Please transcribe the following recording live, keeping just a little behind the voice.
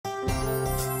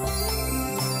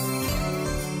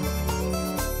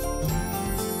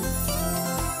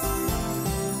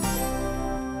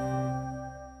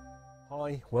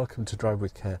welcome to Drive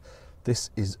with Care. This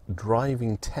is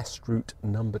driving test route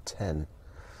number 10.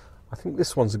 I think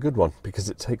this one's a good one because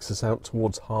it takes us out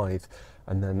towards Hythe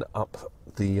and then up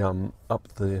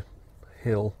the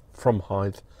hill from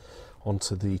Hythe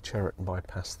onto the Cheriton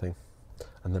bypass thing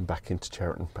and then back into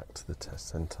Cheriton, back to the test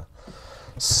centre.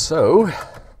 So,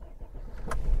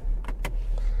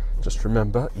 just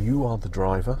remember, you are the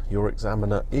driver, your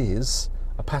examiner is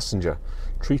a passenger.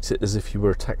 Treat it as if you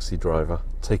were a taxi driver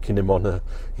taking him on a,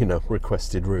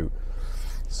 requested route.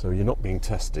 So you're not being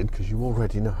tested because you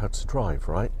already know how to drive,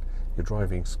 right? Your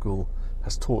driving school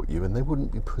has taught you, and they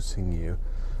wouldn't be putting you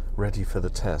ready for the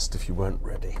test if you weren't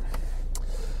ready.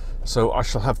 So I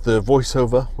shall have the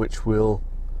voiceover which will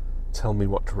tell me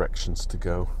what directions to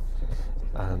go,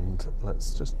 and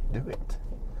let's just do it.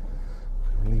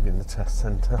 I'm leaving the test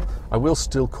centre. I will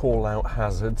still call out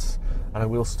hazards and I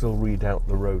will still read out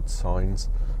the road signs,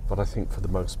 but I think for the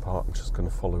most part I'm just going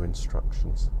to follow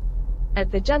instructions.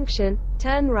 At the junction,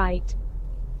 turn right.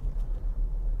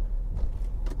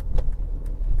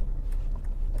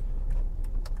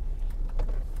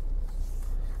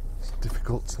 It's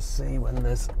difficult to see when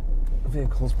there's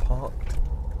vehicles parked.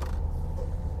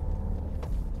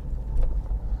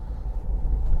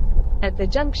 At the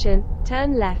junction,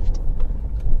 turn left.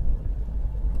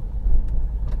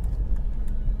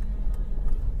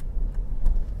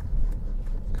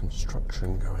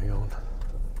 Construction going on.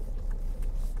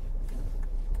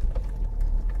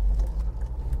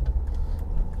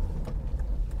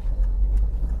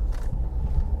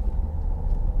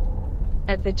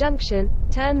 At the junction,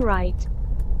 turn right.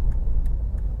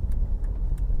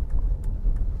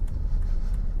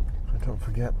 Don't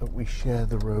forget that we share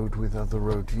the road with other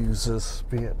road users,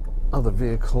 be it other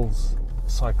vehicles,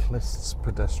 cyclists,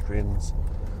 pedestrians,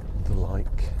 and the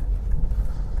like.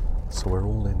 So we're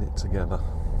all in it together.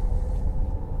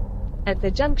 At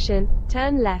the junction,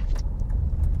 turn left.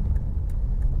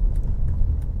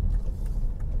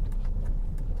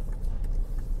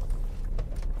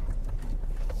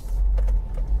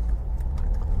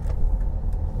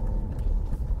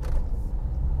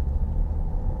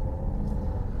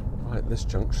 Right, this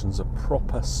junction's a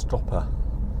proper stopper.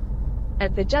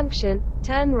 At the junction,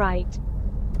 turn right.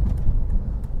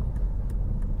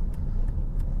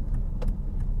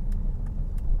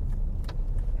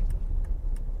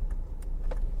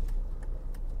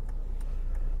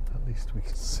 At least we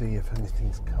can see if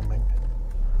anything's coming.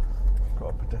 We've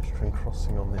got a pedestrian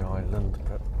crossing on the island,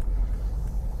 but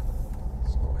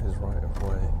it's not his right of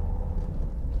way.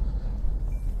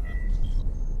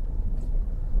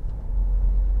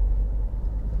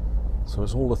 So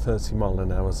it's all a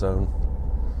 30-mile-an-hour zone.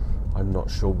 I'm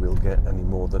not sure we'll get any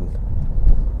more than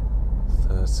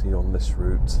 30 on this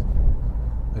route.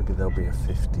 Maybe there'll be a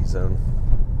 50 zone.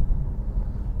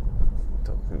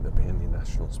 Don't think there'll be any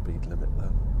national speed limit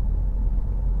though.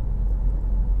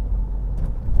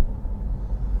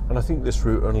 And I think this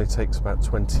route only takes about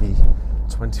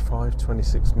 25,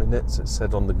 26 minutes, it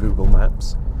said on the Google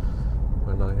Maps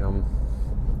when I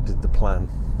did the plan.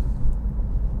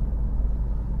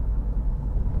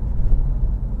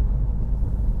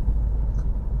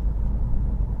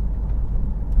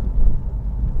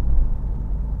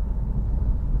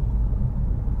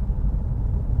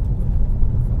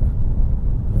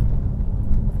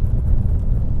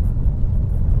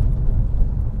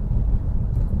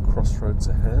 Crossroads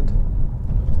ahead,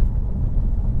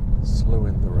 slow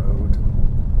in the road.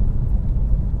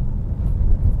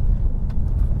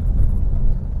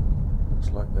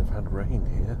 Looks like they've had rain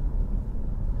here.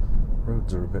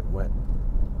 Roads are a bit wet.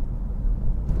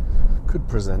 Could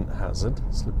present hazard,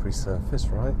 slippery surface,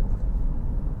 right?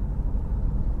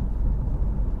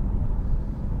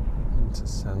 Into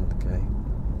Sandgate.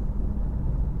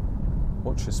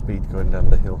 Watch your speed going down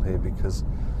the hill here because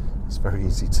it's very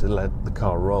easy to let the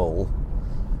car roll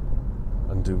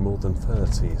and do more than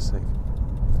 30, you see.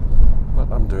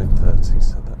 But I'm doing 30,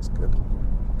 so that's good.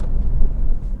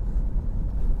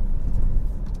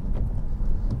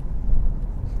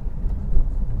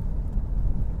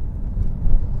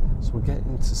 So we're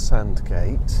getting to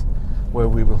Sandgate, where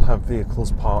we will have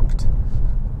vehicles parked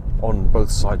on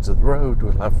both sides of the road.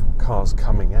 We'll have cars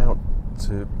coming out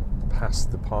to pass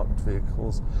the parked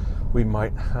vehicles. We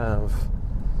might have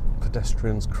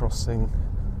pedestrians crossing,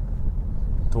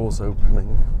 doors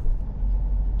opening.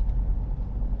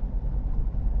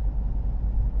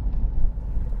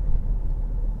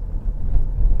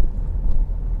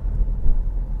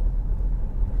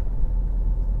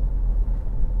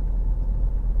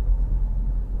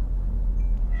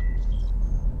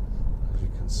 As you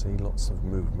can see, lots of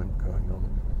movement going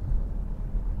on.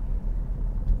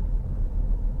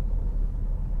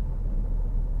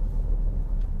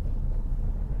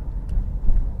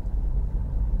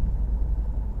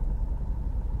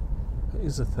 it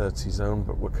is a 30 zone,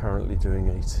 but we're currently doing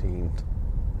 18.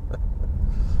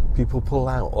 People pull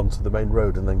out onto the main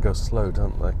road and then go slow,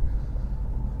 don't they?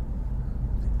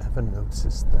 Have you ever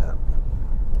noticed that?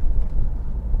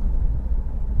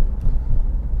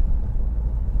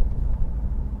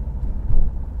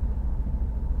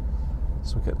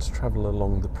 So we get to travel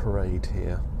along the parade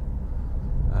here,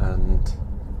 and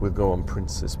we'll go on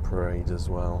Princess Parade as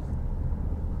well.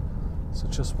 So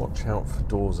just watch out for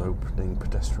doors opening,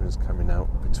 pedestrians coming out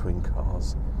between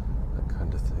cars, that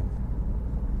kind of thing.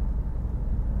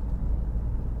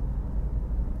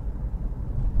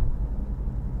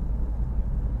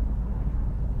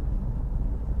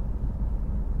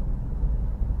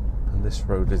 And this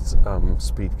road is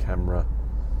speed camera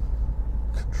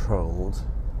controlled.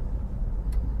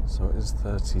 So it is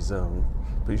 30 zone,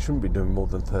 but you shouldn't be doing more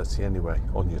than 30 anyway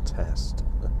on your test,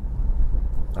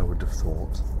 I would have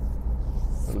thought,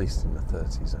 at least in the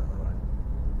 30 zone, right?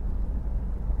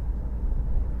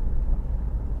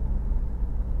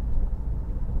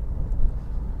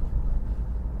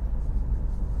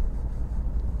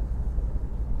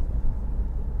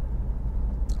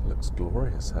 It looks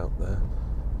glorious out there.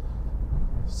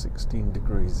 16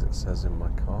 degrees it says in my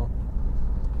car.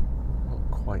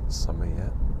 Not quite summer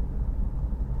yet.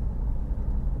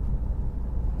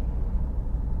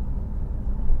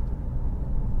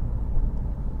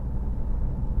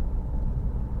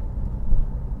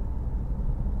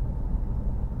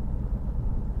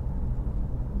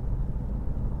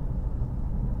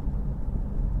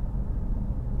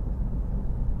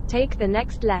 Take the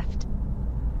next left.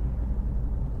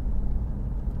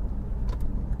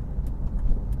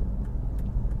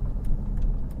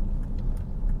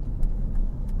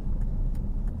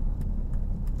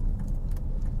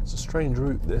 It's a strange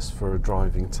route, this, for a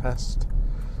driving test.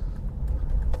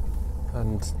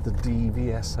 And the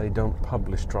DVSA don't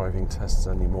publish driving tests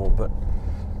anymore, but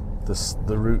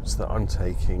the routes that I'm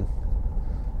taking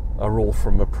are all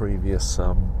from a previous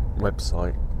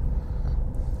website.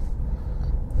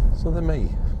 So they may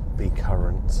be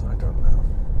current, I don't know.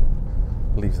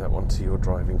 Leave that one to your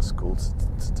driving school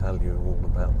to tell you all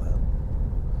about that.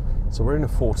 So we're in a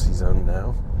 40 zone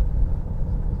now.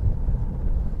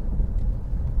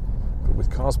 But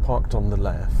with cars parked on the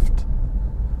left,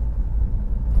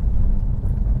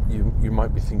 you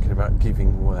might be thinking about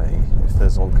giving way if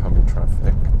there's oncoming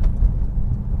traffic.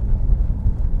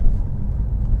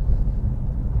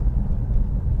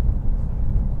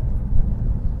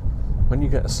 When you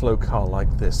get a slow car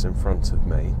like this in front of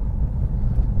me,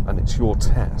 and it's your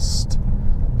test,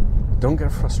 don't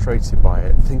get frustrated by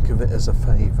it. Think of it as a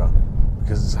favour,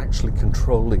 because it's actually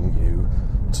controlling you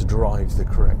to drive the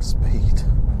correct speed,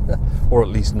 or at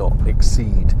least not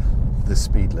exceed the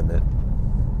speed limit.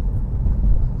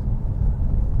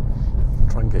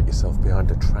 Try and get yourself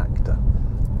behind a tractor.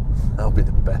 That'll be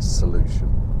the best solution.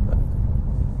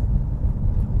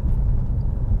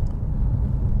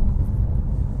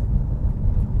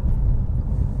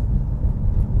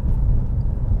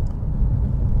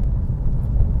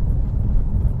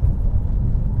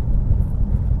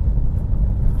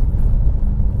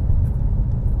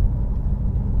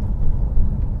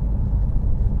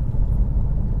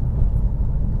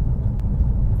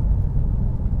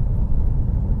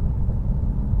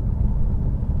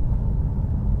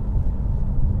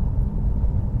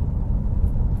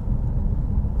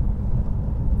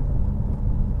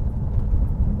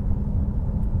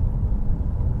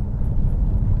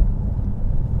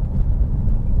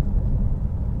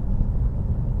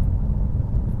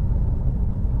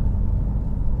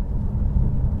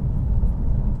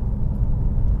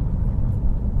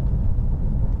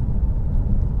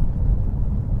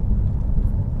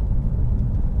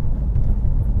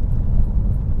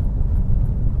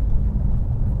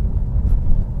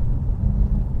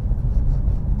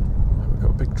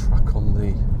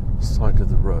 Side of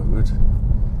the road.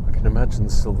 I can imagine the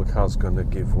silver car's going to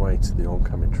give way to the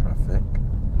oncoming traffic.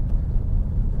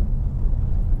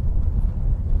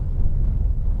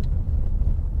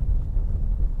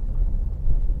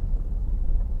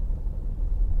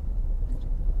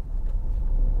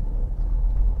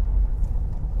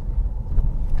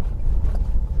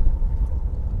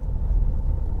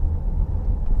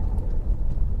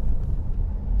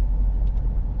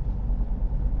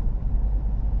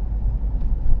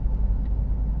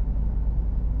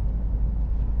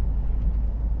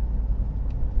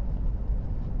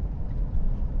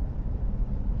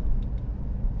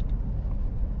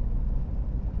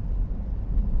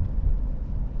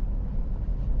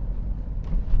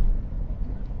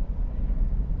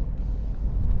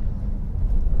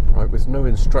 With no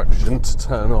instruction to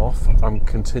turn off, I'm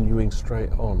continuing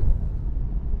straight on.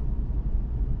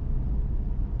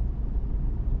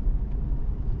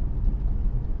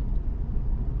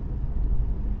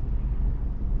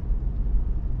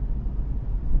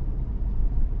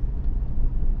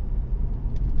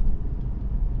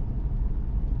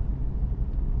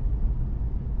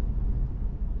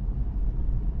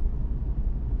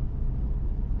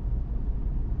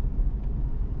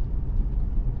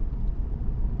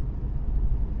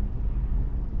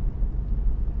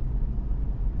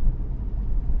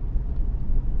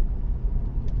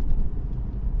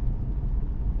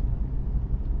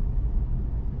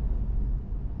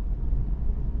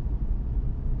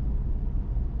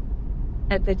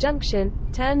 At the junction,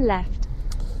 turn left.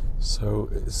 So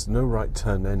it's no right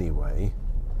turn anyway,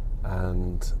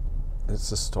 and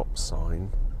it's a stop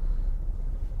sign.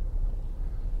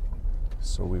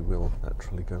 So we will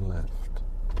naturally go left.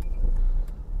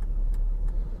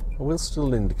 I will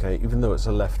still indicate, even though it's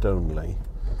a left only,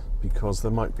 because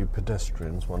there might be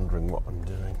pedestrians wondering what I'm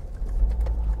doing.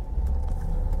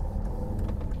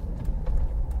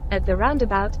 At the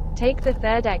roundabout, take the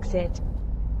third exit.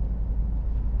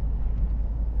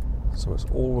 So it's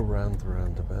all around the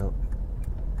roundabout,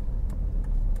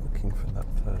 looking for that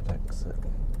third exit.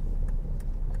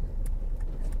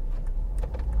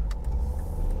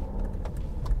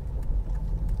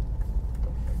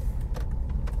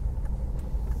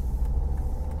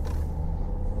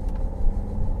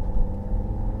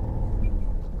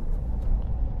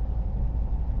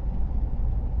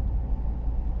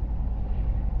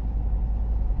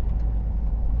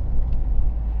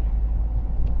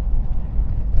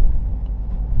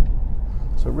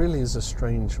 So it really is a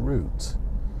strange route,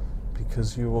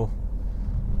 because you're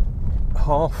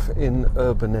half in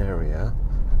urban area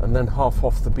and then half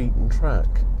off the beaten track.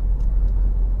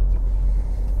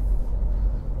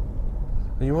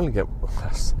 And you only get,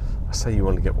 I say you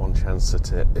only get one chance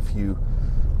at it. If you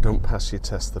don't pass your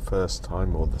test the first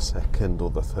time or the second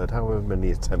or the third, however many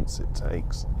attempts it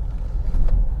takes,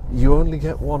 you only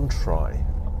get one try.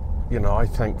 You know, I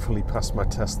thankfully passed my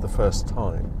test the first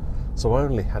time, so I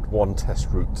only had one test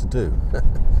route to do.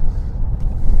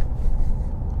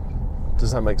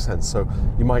 Does that make sense? So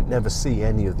you might never see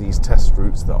any of these test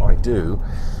routes that I do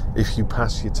if you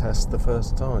pass your test the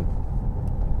first time.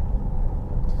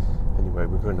 Anyway,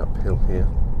 we're going uphill here.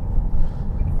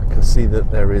 I can see that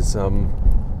there is a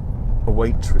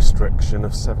weight restriction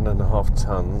of 7.5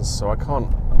 tons, so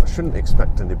I shouldn't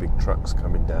expect any big trucks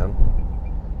coming down.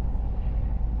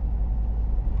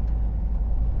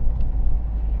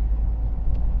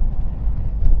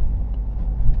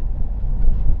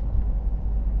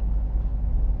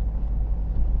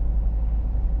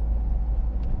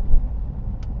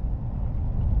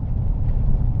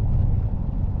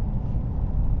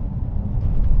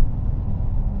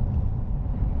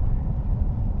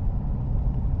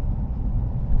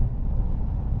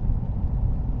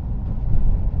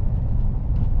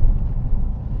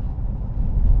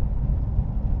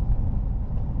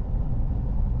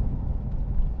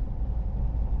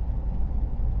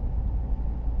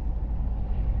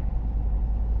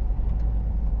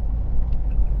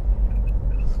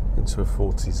 Into a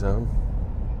 40 zone.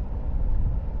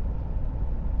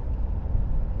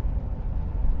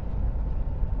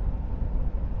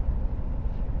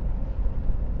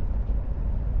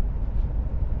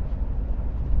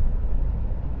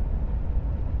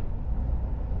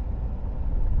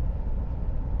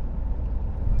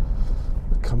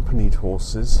 Accompanied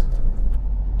horses.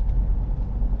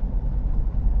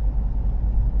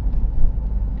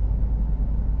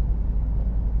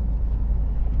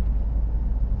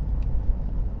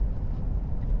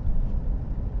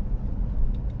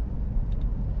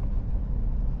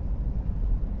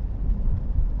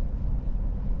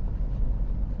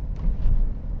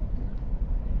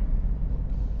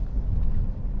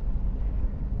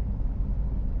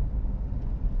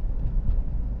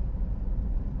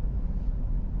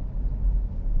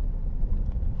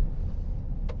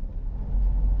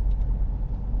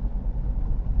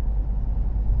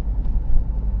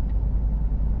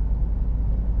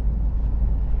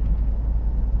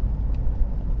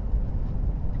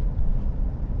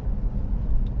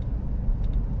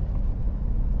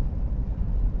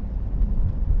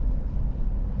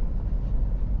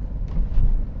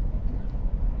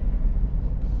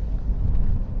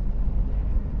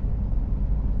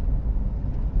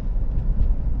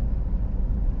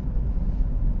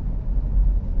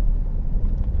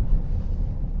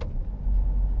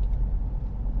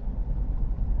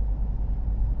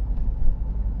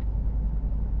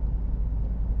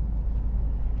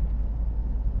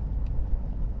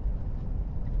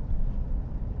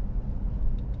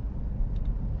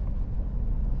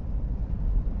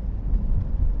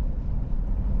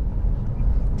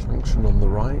 Junction on the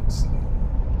right.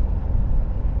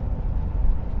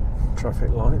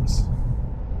 Traffic lights.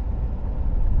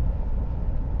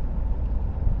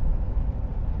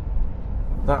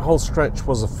 That whole stretch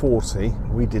was a 40,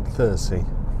 we did 30.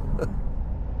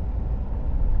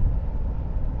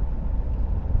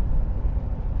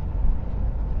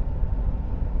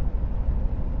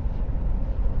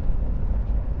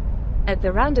 At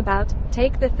the roundabout,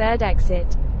 take the third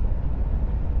exit.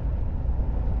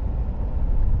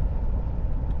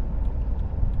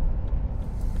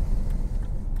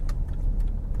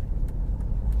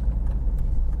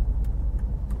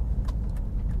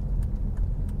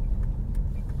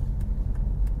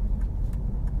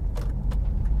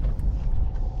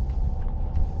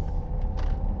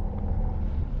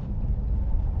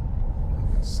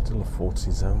 Still a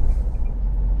 40 zone.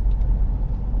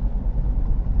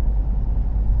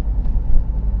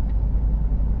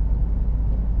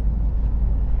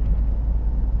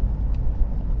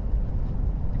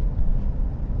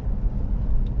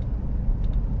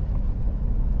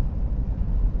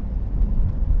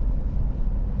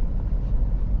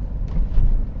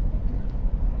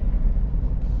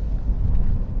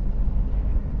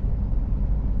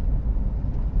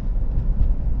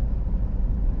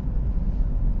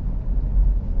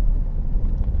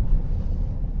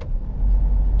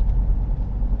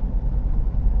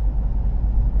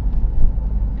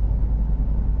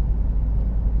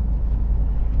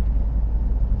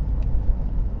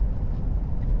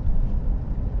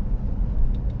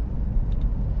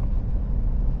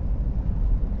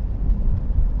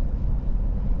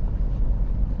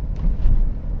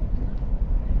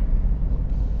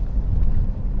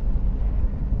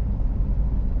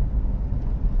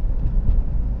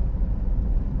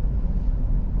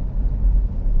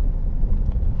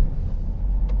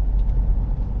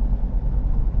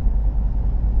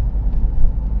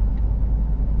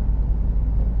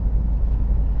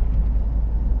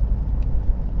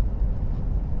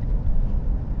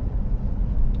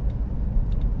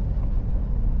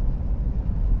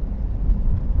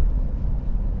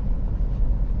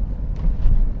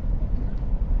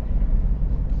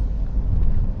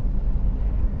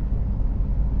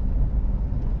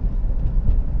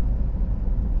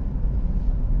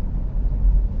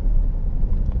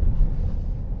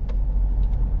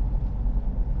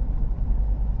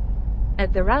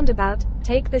 At the roundabout,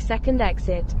 take the second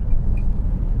exit.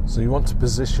 So you want to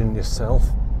position yourself,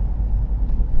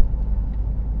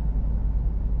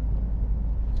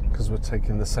 because we're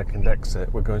taking the second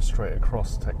exit, we're going straight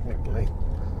across technically.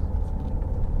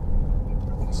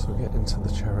 So get into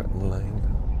the Cheriton lane.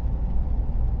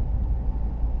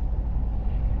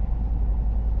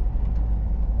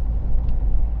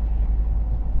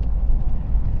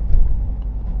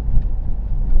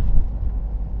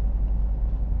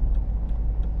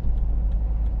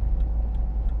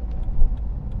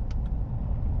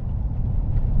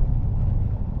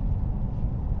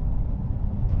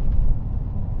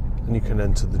 And you can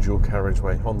enter the dual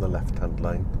carriageway on the left-hand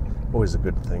lane. Always a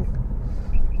good thing.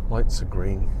 Lights are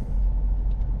green.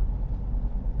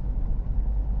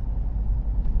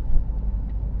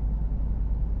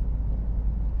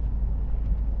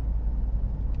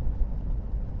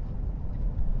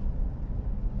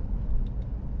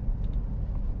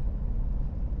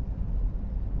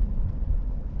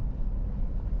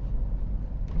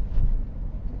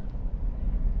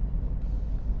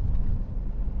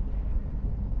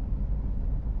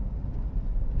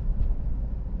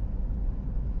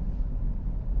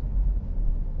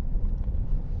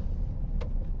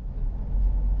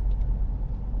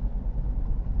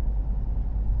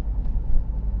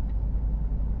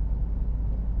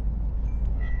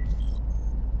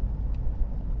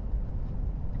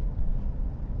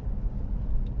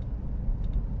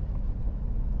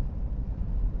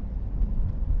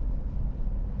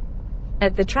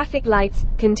 At the traffic lights,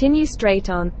 continue straight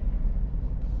on.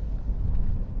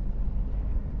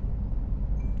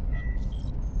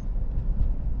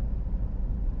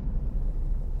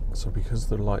 So because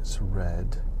the lights are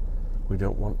red, we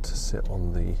don't want to sit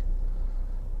on the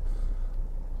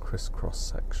crisscross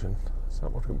section. Is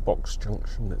that what it, box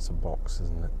junction? It's a box,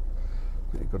 isn't it?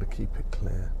 But you've got to keep it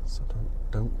clear, so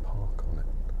don't park on it.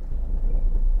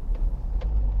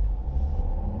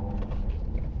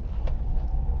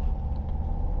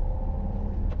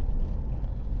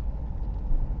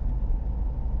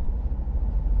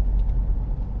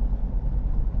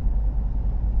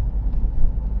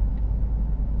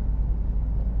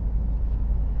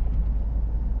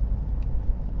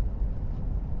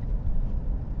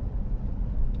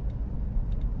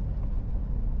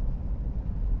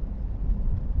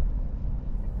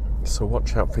 So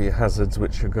watch out for your hazards,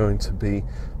 which are going to be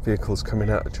vehicles coming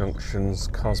out of junctions,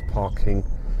 cars parking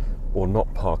or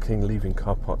not parking, leaving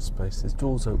car park spaces,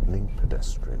 doors opening,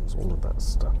 pedestrians, all of that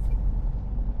stuff.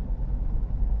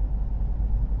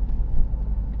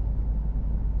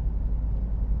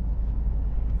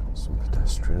 Got some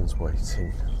pedestrians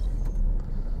waiting.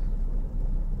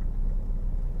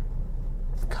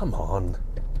 Come on.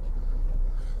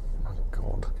 Oh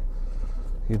God.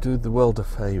 You do the world a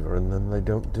favour and then they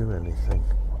don't do anything.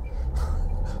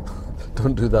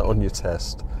 Don't do that on your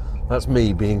test. That's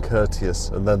me being courteous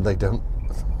and then they don't.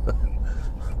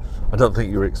 I don't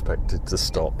think you're expected to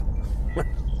stop.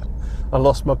 I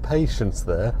lost my patience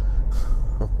there.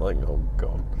 I'm like, oh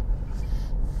God.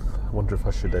 I wonder if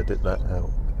I should edit that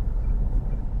out.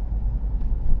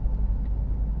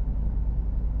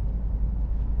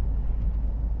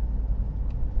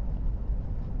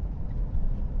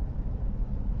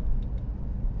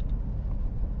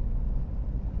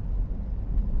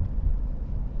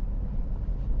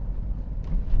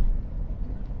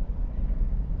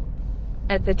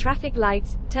 At the traffic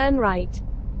lights, turn right.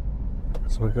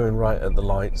 So we're going right at the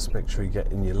lights. Make sure you get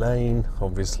in your lane,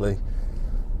 obviously.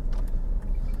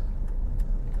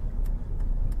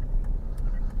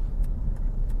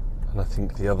 And I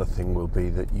think the other thing will be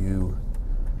that you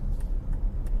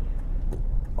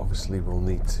obviously will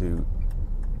need to,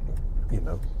 you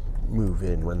know, move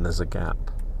in when there's a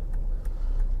gap.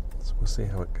 So we'll see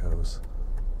how it goes.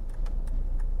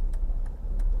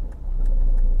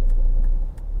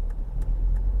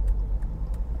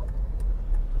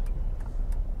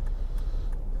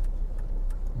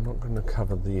 I'm not going to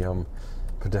cover the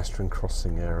pedestrian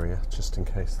crossing area just in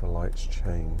case the lights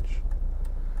change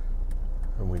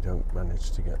and we don't manage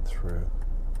to get through.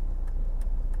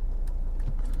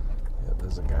 Yeah,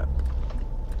 there's a gap.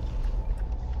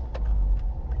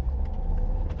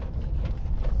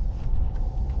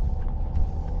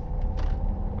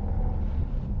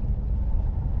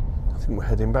 I think we're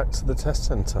heading back to the test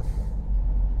centre.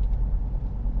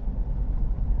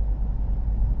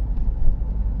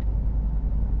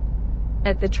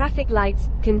 At the traffic lights,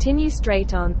 continue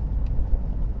straight on.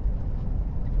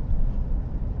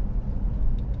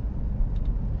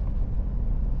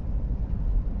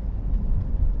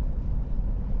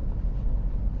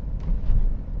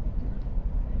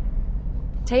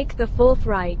 Take the 4th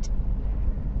right.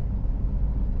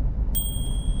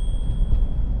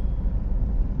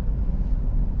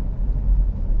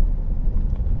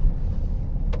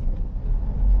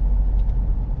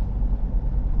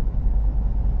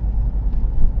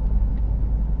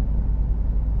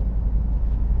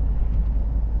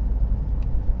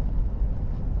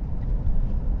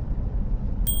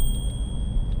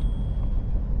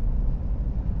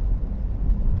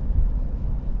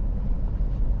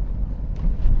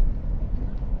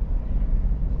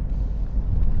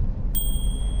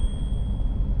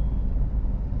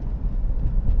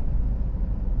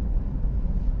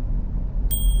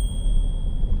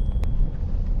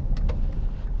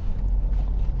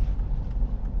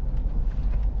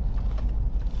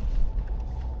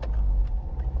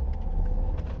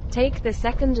 Take the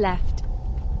 2nd left.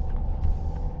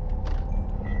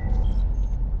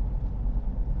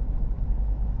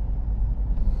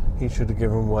 He should have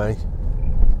given way.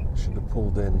 Should have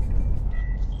pulled in.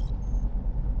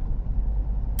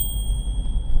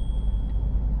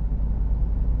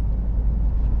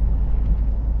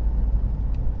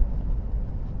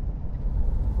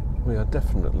 We are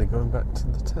definitely going back to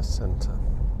the test centre.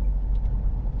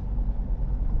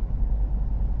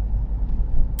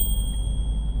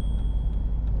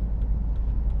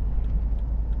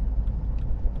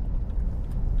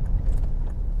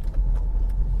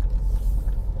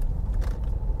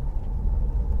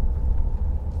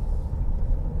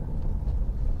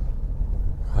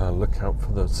 Look out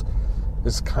for those.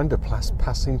 There's kind of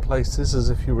passing places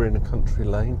as if you were in a country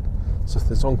lane. So if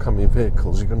there's oncoming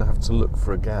vehicles, you're going to have to look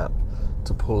for a gap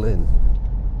to pull in.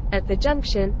 At the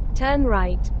junction, turn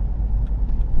right.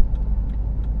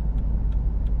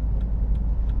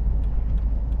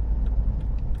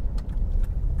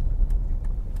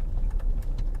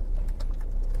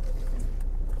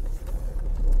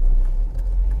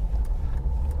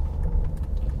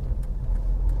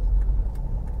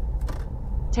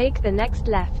 Take the next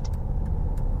left.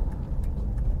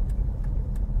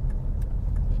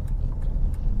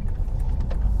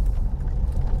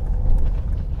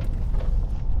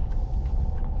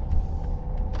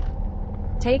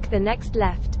 Take the next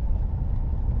left.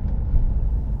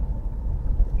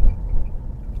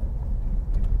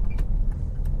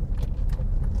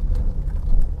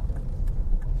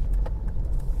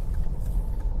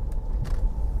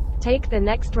 Take the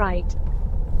next right.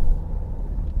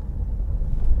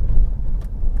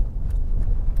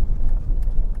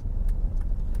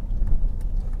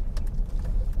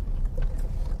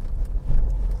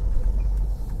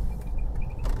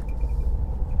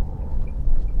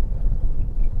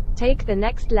 Take the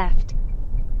next left.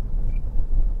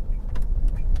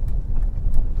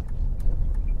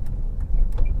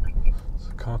 There's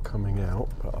a car coming out,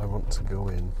 but I want to go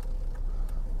in.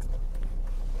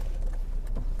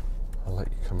 I'll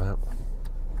let you come out.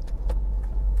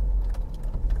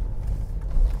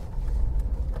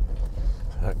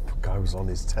 That guy was on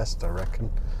his test, I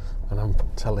reckon, and I'm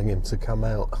telling him to come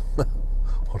out.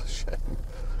 What a shame.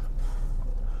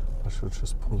 I should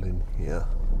just pull in here.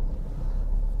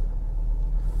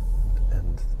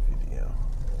 End the video.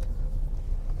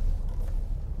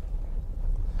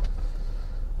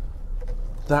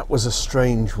 That was a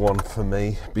strange one for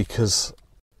me because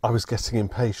I was getting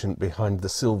impatient behind the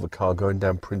silver car going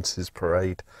down Prince's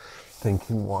Parade,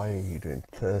 thinking, why are you doing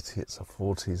 30? It's a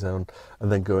 40 zone.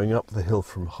 And then going up the hill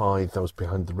from Hythe, I was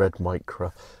behind the red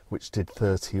Micra, which did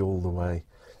 30 all the way.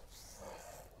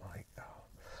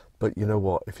 But you know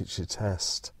what? If it's your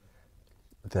test,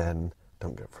 then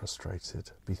don't get frustrated.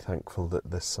 Be thankful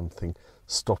that there's something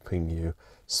stopping you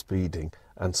speeding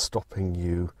and stopping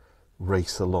you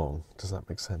race along. Does that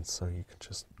make sense? So you can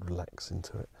just relax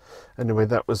into it. Anyway,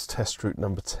 that was test route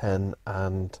number 10,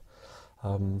 and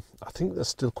I think there's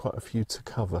still quite a few to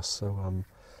cover. So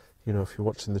you know, if you're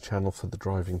watching the channel for the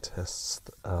driving tests,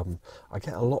 I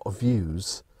get a lot of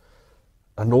views,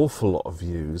 an awful lot of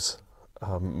views,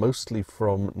 mostly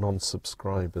from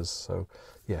non-subscribers. So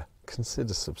yeah,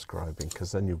 consider subscribing,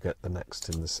 because then you'll get the next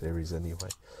in the series anyway.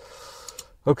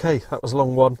 Okay, that was a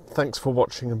long one. Thanks for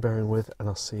watching and bearing with, and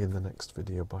I'll see you in the next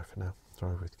video. Bye for now.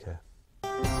 Drive with care.